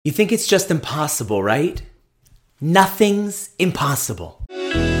You think it's just impossible, right? Nothing's impossible.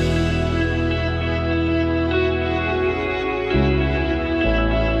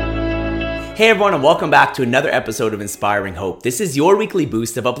 Hey everyone, and welcome back to another episode of Inspiring Hope. This is your weekly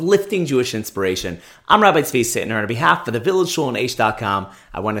boost of uplifting Jewish inspiration. I'm Rabbi Tzvi Sittner, and on behalf of the Village Shul and Aish.com,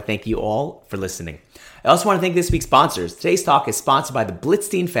 I want to thank you all for listening. I also want to thank this week's sponsors. Today's talk is sponsored by the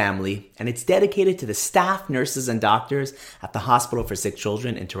Blitzstein family, and it's dedicated to the staff, nurses, and doctors at the Hospital for Sick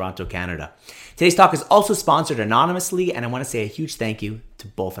Children in Toronto, Canada. Today's talk is also sponsored anonymously, and I want to say a huge thank you to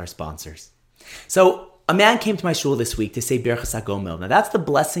both our sponsors. So, a man came to my shul this week to say Birchas HaGomel. Now that's the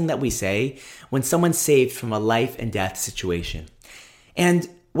blessing that we say when someone's saved from a life and death situation. And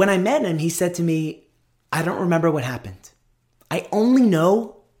when I met him, he said to me, I don't remember what happened. I only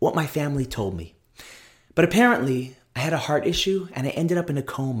know what my family told me. But apparently, I had a heart issue and I ended up in a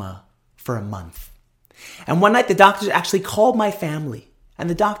coma for a month. And one night, the doctors actually called my family. And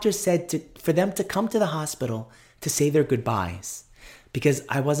the doctors said for them to come to the hospital to say their goodbyes because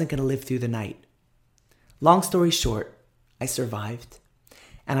I wasn't going to live through the night. Long story short, I survived,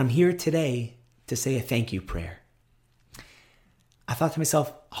 and I'm here today to say a thank you prayer. I thought to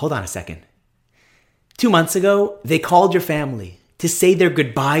myself, hold on a second. 2 months ago, they called your family to say their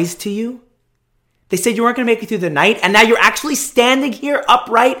goodbyes to you. They said you weren't going to make it through the night, and now you're actually standing here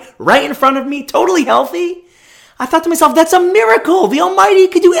upright, right in front of me, totally healthy. I thought to myself, that's a miracle. The Almighty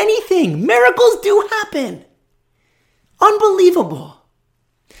could do anything. Miracles do happen. Unbelievable.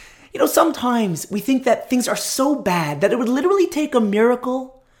 You know, sometimes we think that things are so bad that it would literally take a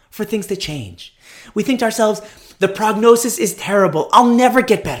miracle for things to change. We think to ourselves, the prognosis is terrible. I'll never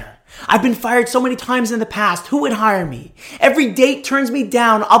get better. I've been fired so many times in the past. Who would hire me? Every date turns me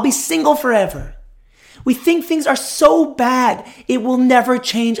down. I'll be single forever. We think things are so bad, it will never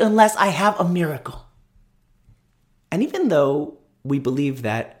change unless I have a miracle. And even though we believe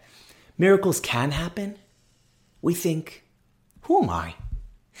that miracles can happen, we think, who am I?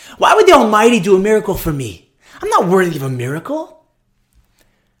 Why would the Almighty do a miracle for me? I'm not worthy of a miracle.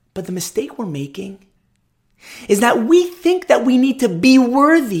 But the mistake we're making is that we think that we need to be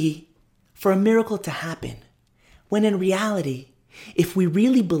worthy for a miracle to happen. When in reality, if we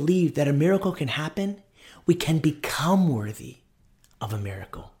really believe that a miracle can happen, we can become worthy of a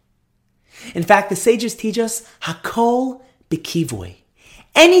miracle. In fact, the sages teach us, Hakol b'kivui.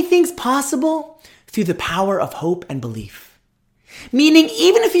 Anything's possible through the power of hope and belief. Meaning,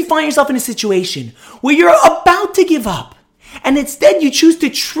 even if you find yourself in a situation where you're about to give up, and instead you choose to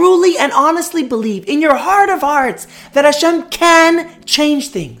truly and honestly believe in your heart of hearts that Hashem can change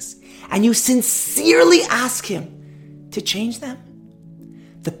things, and you sincerely ask Him to change them,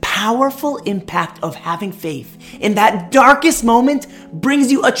 the powerful impact of having faith in that darkest moment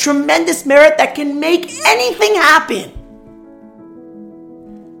brings you a tremendous merit that can make anything happen.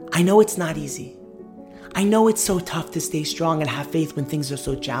 I know it's not easy. I know it's so tough to stay strong and have faith when things are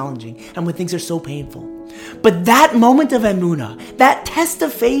so challenging and when things are so painful. But that moment of emunah, that test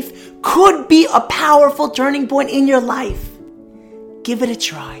of faith, could be a powerful turning point in your life. Give it a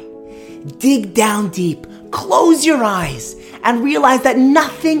try. Dig down deep, close your eyes, and realize that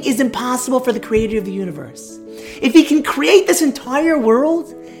nothing is impossible for the Creator of the universe. If He can create this entire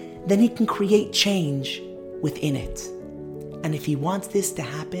world, then He can create change within it. And if He wants this to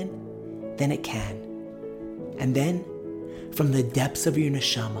happen, then it can. And then, from the depths of your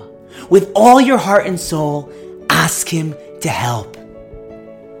neshama, with all your heart and soul, ask Him to help.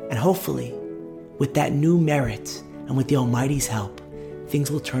 And hopefully, with that new merit and with the Almighty's help, things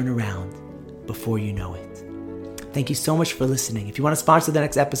will turn around before you know it. Thank you so much for listening. If you want to sponsor the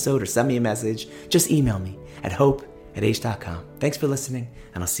next episode or send me a message, just email me at hope@aish.com. Thanks for listening,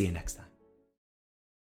 and I'll see you next time.